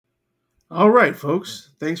All right,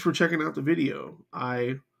 folks. Thanks for checking out the video.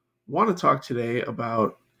 I want to talk today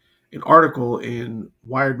about an article in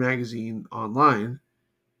Wired Magazine online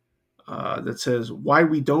that says why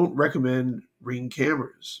we don't recommend Ring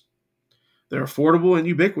cameras. They're affordable and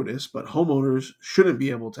ubiquitous, but homeowners shouldn't be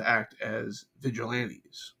able to act as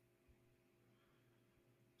vigilantes.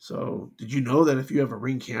 So, did you know that if you have a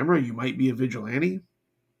Ring camera, you might be a vigilante?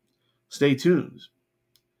 Stay tuned.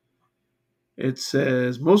 It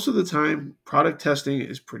says most of the time, product testing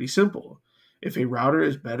is pretty simple. If a router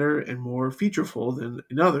is better and more featureful than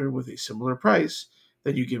another with a similar price,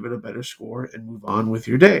 then you give it a better score and move on with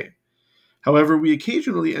your day. However, we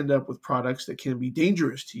occasionally end up with products that can be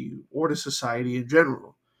dangerous to you or to society in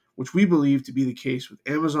general, which we believe to be the case with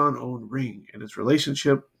Amazon owned Ring and its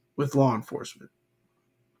relationship with law enforcement.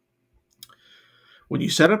 When you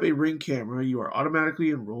set up a Ring camera, you are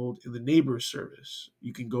automatically enrolled in the Neighbors service.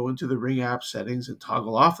 You can go into the Ring app settings and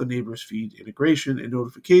toggle off the Neighbors feed integration and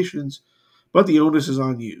notifications, but the onus is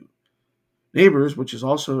on you. Neighbors, which is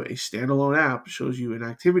also a standalone app, shows you an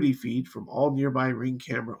activity feed from all nearby Ring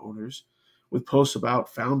camera owners with posts about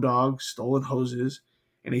found dogs, stolen hoses,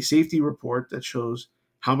 and a safety report that shows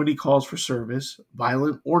how many calls for service,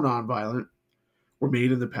 violent or nonviolent, were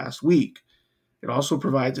made in the past week. It also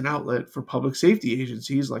provides an outlet for public safety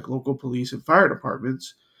agencies like local police and fire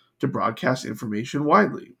departments to broadcast information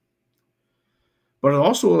widely. But it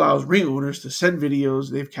also allows Ring owners to send videos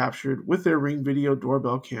they've captured with their Ring video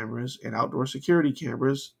doorbell cameras and outdoor security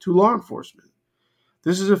cameras to law enforcement.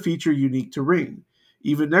 This is a feature unique to Ring.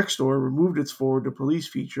 Even Nextdoor removed its Forward to Police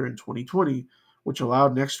feature in 2020, which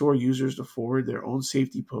allowed Nextdoor users to forward their own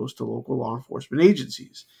safety posts to local law enforcement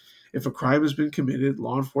agencies. If a crime has been committed,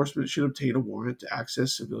 law enforcement should obtain a warrant to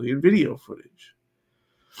access civilian video footage.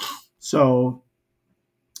 So,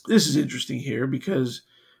 this is interesting here because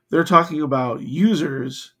they're talking about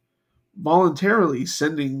users voluntarily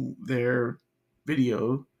sending their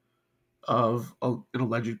video of an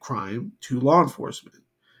alleged crime to law enforcement,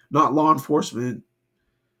 not law enforcement,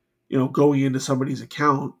 going into somebody's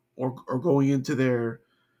account or going into their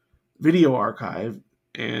video archive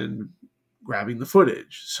and grabbing the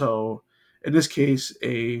footage. So in this case,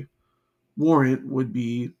 a warrant would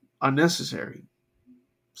be unnecessary.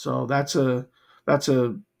 So that's a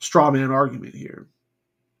straw man argument here.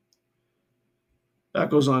 That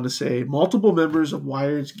goes on to say multiple members of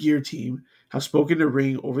Wired's Gear team have spoken to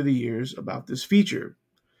Ring over the years about this feature.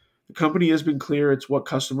 The company has been clear it's what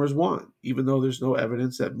customers want, even though there's no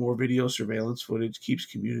evidence that more video surveillance footage keeps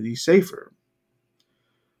communities safer.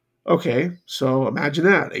 Okay, so imagine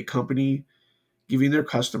that, a company giving their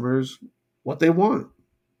customers what they want.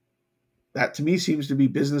 That to me seems to be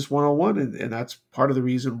business 101, and that's part of the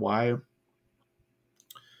reason why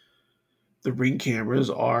the Ring cameras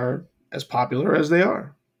are as popular as they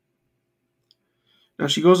are. Now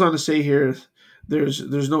she goes on to say here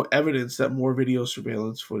there's no evidence that more video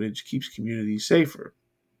surveillance footage keeps communities safer.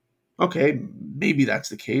 Okay, maybe that's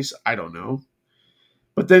the case. I don't know.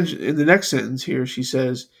 But then in the next sentence here, she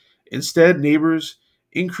says, instead, Neighbors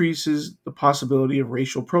increases the possibility of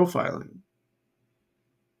racial profiling.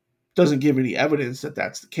 Doesn't give any evidence that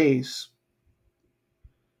that's the case.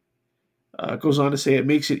 Goes on to say it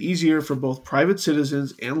makes it easier for both private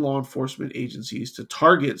citizens and law enforcement agencies to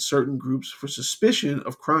target certain groups for suspicion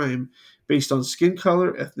of crime based on skin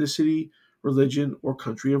color, ethnicity, religion, or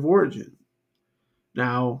country of origin.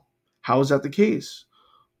 Now, how is that the case?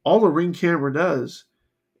 All a Ring camera does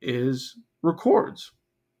is records.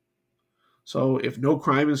 So if no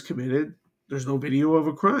crime is committed, there's no video of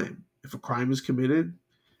a crime. If a crime is committed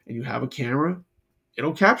and you have a camera,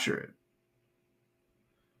 it'll capture it.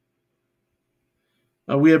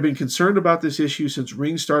 We have been concerned about this issue since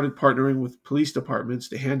Ring started partnering with police departments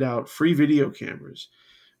to hand out free video cameras.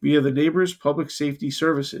 Via the Neighbors Public Safety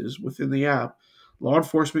Services within the app, law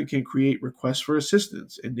enforcement can create requests for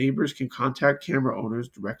assistance, and neighbors can contact camera owners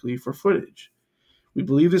directly for footage. We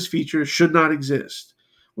believe this feature should not exist.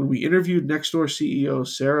 When we interviewed Nextdoor CEO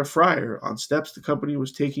Sarah Frier on steps the company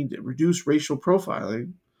was taking to reduce racial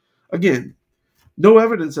profiling, again, no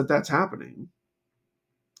evidence that that's happening.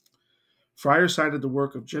 Frier cited the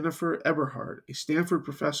work of Jennifer Eberhard, a Stanford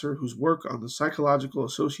professor whose work on the psychological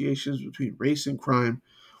associations between race and crime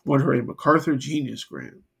won her a MacArthur Genius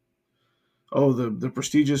Grant. Oh, the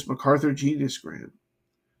prestigious MacArthur Genius Grant.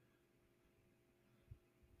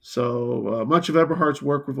 So much of Eberhard's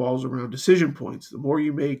work revolves around decision points. The more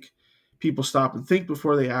you make people stop and think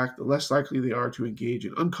before they act, the less likely they are to engage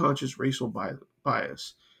in unconscious racial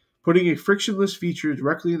bias. Putting a frictionless feature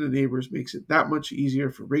directly into Neighbors makes it that much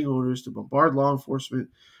easier for Ring owners to bombard law enforcement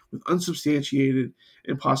with unsubstantiated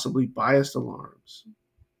and possibly biased alarms.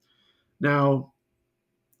 Now,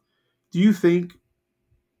 do you think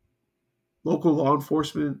local law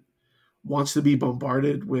enforcement wants to be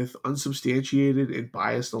bombarded with unsubstantiated and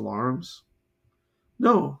biased alarms?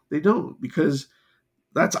 No, they don't, because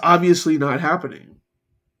that's obviously not happening.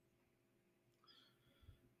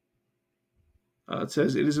 It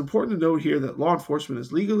says it is important to note here that law enforcement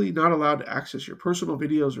is legally not allowed to access your personal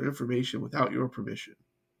videos or information without your permission.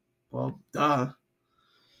 Well, duh.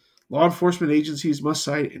 Law enforcement agencies must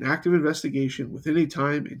cite an active investigation within a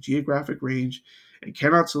time and geographic range and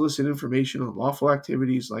cannot solicit information on lawful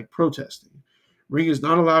activities like protesting. Ring is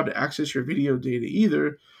not allowed to access your video data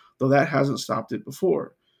either, though that hasn't stopped it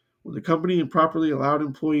before. When the company improperly allowed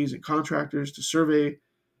employees and contractors to survey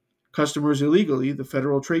customers illegally, the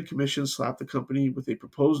Federal Trade Commission slapped the company with a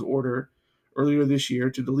proposed order earlier this year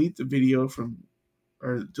to delete the data from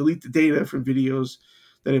videos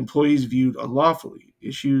that employees viewed unlawfully,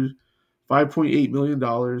 issued $5.8 million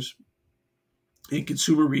in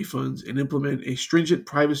consumer refunds, and implement a stringent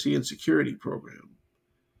privacy and security program.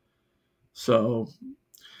 So,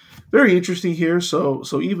 very interesting here.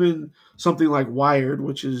 So even something like Wired,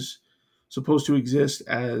 which is supposed to exist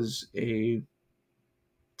as a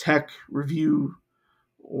tech review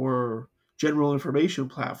or general information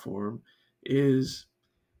platform, is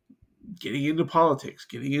getting into politics,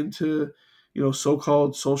 getting into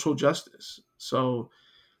so-called social justice. So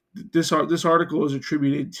this article is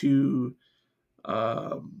attributed to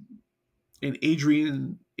um, an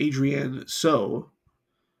Adrienne So,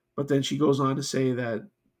 but then she goes on to say that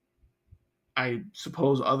I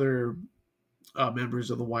suppose other members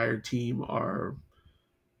of the Wired team are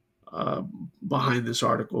behind this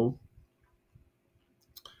article.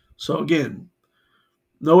 So again,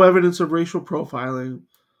 no evidence of racial profiling.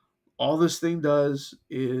 All this thing does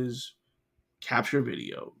is capture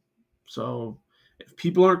video. So if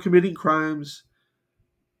people aren't committing crimes,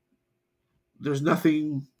 there's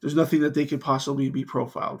nothing that they could possibly be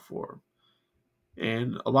profiled for.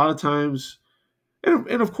 And a lot of times,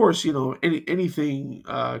 and of course, anything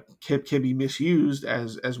can be misused,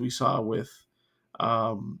 as we saw with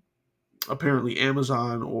um, apparently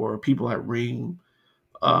Amazon or people at Ring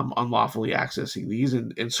unlawfully accessing these,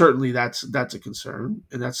 and certainly that's a concern,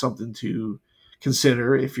 and that's something to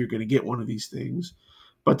consider if you're going to get one of these things.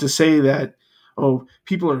 But to say that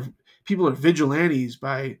people are vigilantes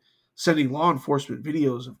by sending law enforcement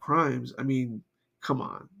videos of crimes, I mean, come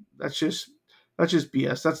on, that's just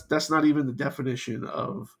BS. That's not even the definition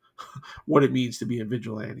of what it means to be a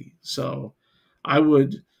vigilante. So I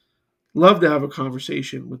would love to have a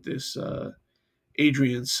conversation with this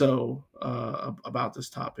Adrienne So about this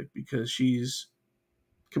topic, because she's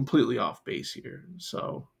completely off base here.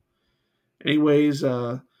 So, anyways,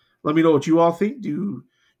 let me know what you all think. Do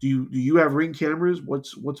you have Ring cameras?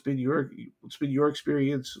 What's been your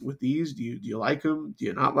experience with these? Do you like them? Do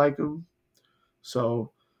you not like them?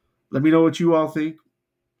 So let me know what you all think.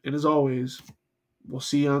 And as always, we'll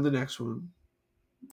see you on the next one.